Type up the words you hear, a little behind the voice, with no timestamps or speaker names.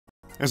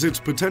as its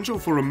potential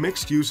for a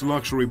mixed-use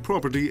luxury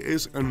property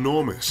is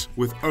enormous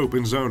with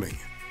open zoning.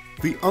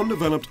 The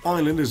undeveloped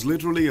island is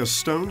literally a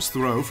stone's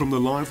throw from the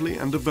lively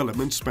and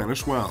development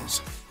Spanish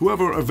Wells.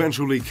 Whoever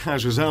eventually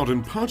cashes out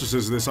and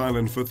purchases this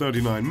island for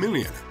 $39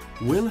 million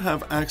will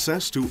have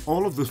access to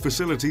all of the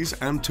facilities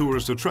and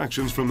tourist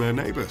attractions from their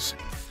neighbors,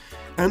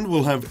 and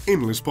will have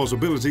endless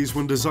possibilities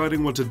when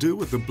deciding what to do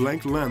with the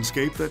blank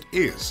landscape that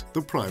is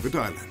the private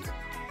island.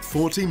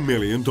 $40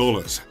 million.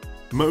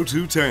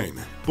 Motu Tain,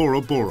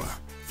 Bora Bora,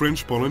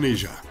 French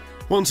Polynesia.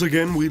 Once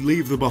again, we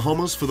leave the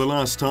Bahamas for the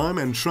last time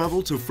and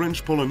travel to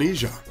French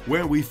Polynesia,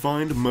 where we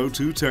find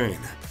Motu Tain,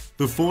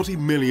 the $40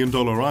 million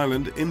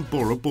island in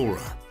Bora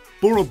Bora.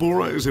 Bora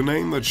Bora is a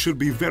name that should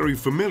be very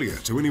familiar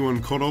to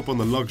anyone caught up on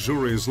the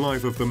luxurious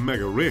life of the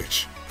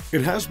mega-rich.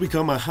 It has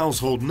become a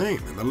household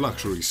name in the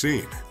luxury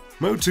scene.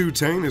 Motu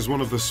Tain is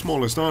one of the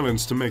smallest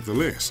islands to make the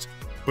list,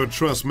 but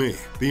trust me,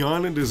 the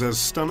island is as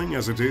stunning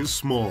as it is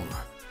small.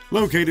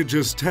 Located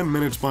just 10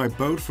 minutes by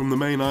boat from the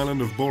main island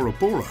of Bora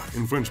Bora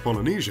in French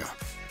Polynesia,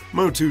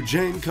 Motu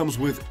Tain comes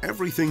with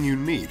everything you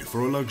need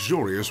for a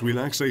luxurious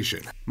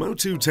relaxation.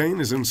 Motu Tain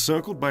is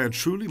encircled by a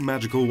truly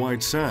magical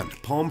white sand,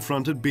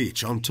 palm-fronted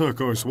beach on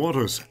turquoise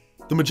waters.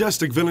 The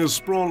majestic villas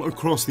sprawl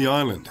across the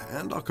island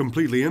and are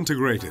completely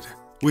integrated,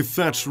 with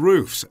thatched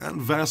roofs and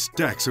vast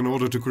decks in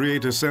order to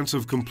create a sense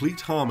of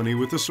complete harmony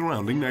with the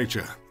surrounding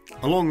nature.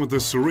 Along with the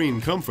serene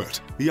comfort,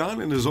 the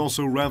island is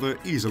also rather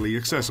easily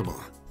accessible.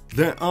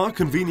 There are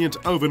convenient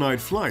overnight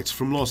flights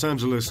from Los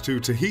Angeles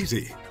to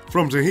Tahiti.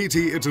 From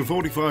Tahiti, it's a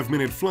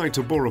 45-minute flight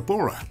to Bora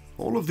Bora.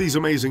 All of these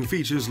amazing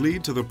features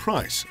lead to the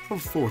price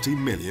of $40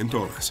 million.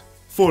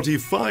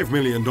 $45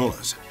 million.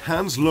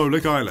 Hans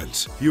Lollik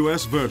Islands,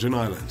 U.S. Virgin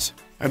Islands.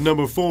 At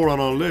number 4 on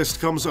our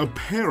list comes a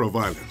pair of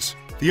islands,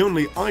 the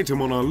only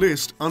item on our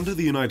list under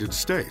the United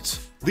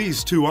States.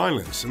 These two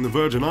islands in the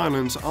Virgin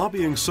Islands are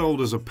being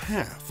sold as a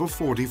pair for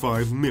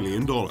 $45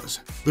 million.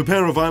 The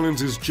pair of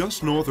islands is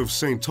just north of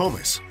St.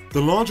 Thomas.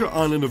 The larger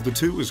island of the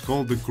two is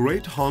called the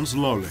Great Hans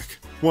Lollik,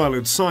 while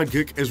its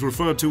sidekick is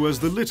referred to as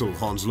the Little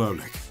Hans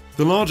Lollik.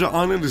 The larger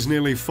island is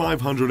nearly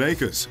 500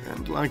 acres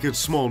and, like its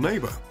small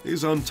neighbor,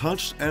 is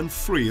untouched and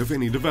free of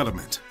any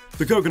development.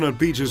 The coconut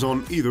beaches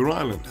on either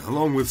island,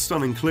 along with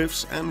stunning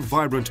cliffs and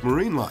vibrant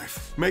marine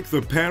life, make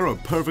the pair a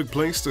perfect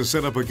place to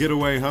set up a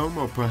getaway home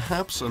or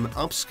perhaps an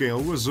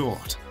upscale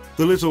resort.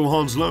 The Little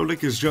Hans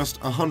Lollik is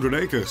just 100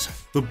 acres.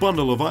 The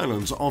bundle of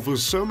islands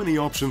offers so many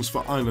options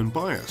for island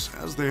buyers,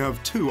 as they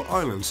have 2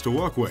 islands to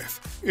work with.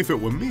 If it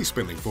were me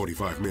spending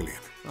 $45 million,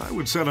 I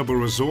would set up a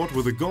resort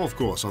with a golf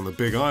course on the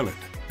big island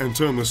and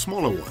turn the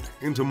smaller one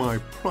into my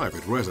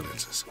private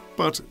residences.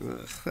 But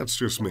that's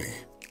just me.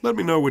 Let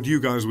me know what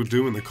you guys would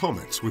do in the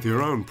comments with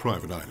your own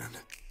private island.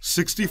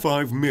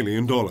 $65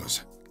 million.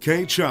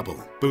 Cay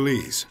Chapel,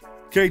 Belize.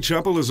 Cay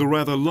Chapel is a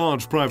rather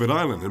large private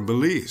island in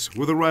Belize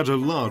with a rather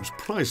large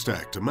price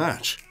tag to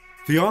match.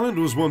 The island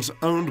was once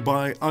owned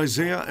by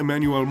Isaiah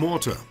Emmanuel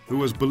Morta, who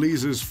was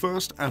Belize's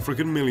first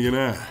African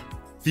millionaire.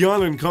 The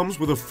island comes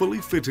with a fully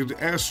fitted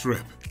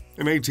airstrip,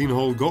 an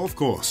 18-hole golf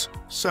course,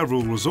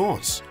 several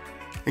resorts,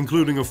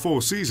 including a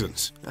 4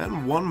 Seasons,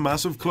 and 1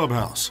 massive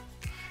clubhouse,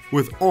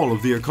 with all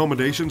of the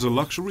accommodations a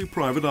luxury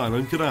private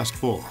island could ask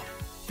for.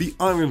 The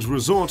island's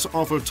resorts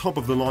offer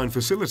top-of-the-line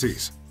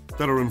facilities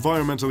that are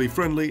environmentally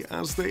friendly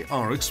as they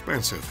are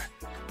expensive.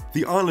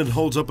 The island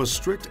holds up a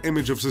strict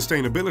image of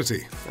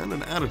sustainability and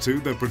an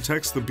attitude that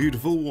protects the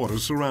beautiful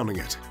waters surrounding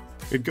it.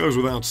 It goes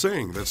without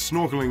saying that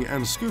snorkeling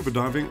and scuba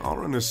diving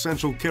are an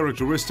essential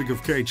characteristic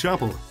of Cay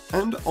Chapel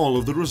and all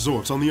of the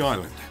resorts on the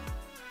island.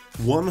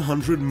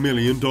 $100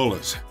 million.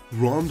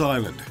 Ronde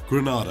Island,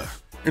 Grenada.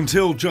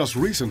 Until just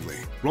recently,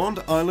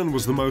 Ronde Island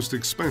was the most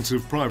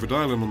expensive private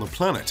island on the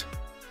planet,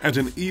 at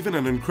an even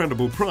and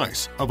incredible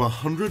price of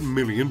 $100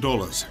 million.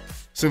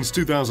 Since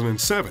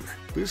 2007,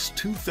 this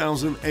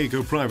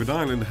 2,000-acre private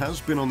island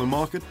has been on the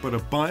market, but a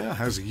buyer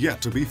has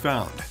yet to be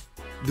found.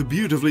 The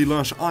beautifully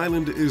lush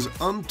island is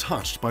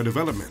untouched by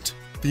development.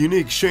 The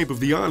unique shape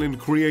of the island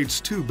creates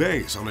 2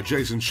 bays on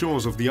adjacent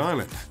shores of the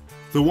island.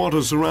 The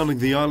waters surrounding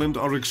the island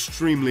are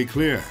extremely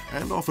clear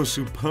and offer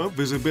superb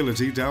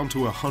visibility down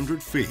to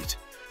 100 feet.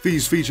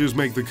 These features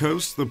make the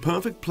coast the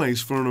perfect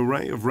place for an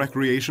array of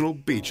recreational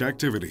beach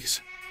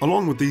activities.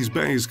 Along with these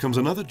bays comes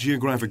another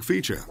geographic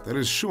feature that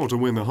is sure to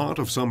win the heart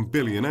of some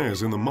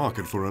billionaires in the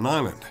market for an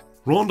island.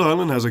 Ronde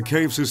Island has a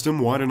cave system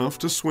wide enough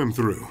to swim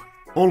through.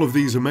 All of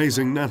these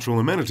amazing natural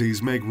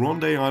amenities make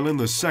Ronde Island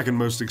the second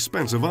most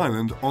expensive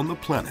island on the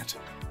planet.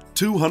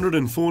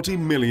 240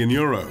 million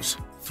euros,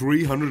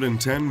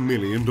 $310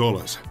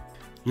 million.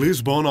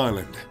 Lisbon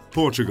Island,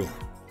 Portugal.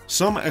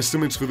 Some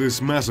estimates for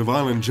this massive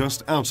island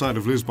just outside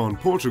of Lisbon,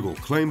 Portugal,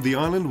 claim the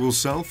island will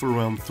sell for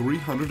around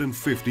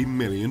 $350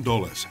 million.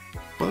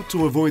 But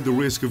to avoid the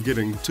risk of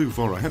getting too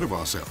far ahead of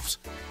ourselves,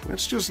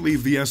 let's just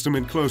leave the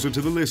estimate closer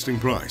to the listing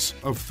price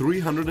of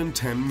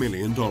 $310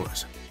 million.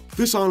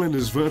 This island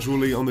is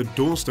virtually on the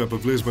doorstep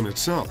of Lisbon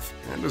itself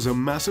and is a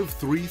massive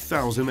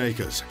 3,000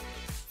 acres.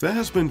 There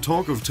has been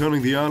talk of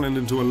turning the island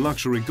into a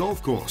luxury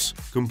golf course,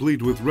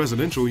 complete with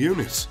residential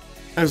units.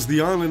 as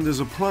the island is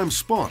a prime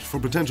spot for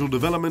potential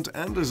development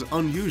and is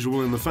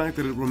unusual in the fact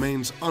that it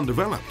remains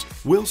undeveloped,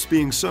 whilst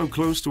being so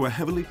close to a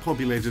heavily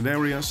populated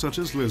area such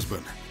as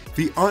Lisbon.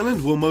 The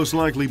island will most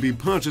likely be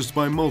purchased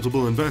by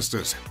multiple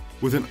investors,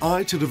 with an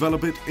eye to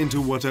develop it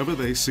into whatever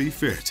they see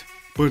fit.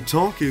 But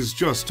talk is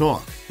just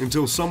talk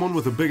until someone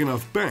with a big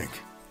enough bank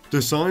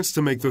decides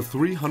to make the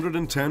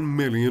 $310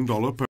 million purchase.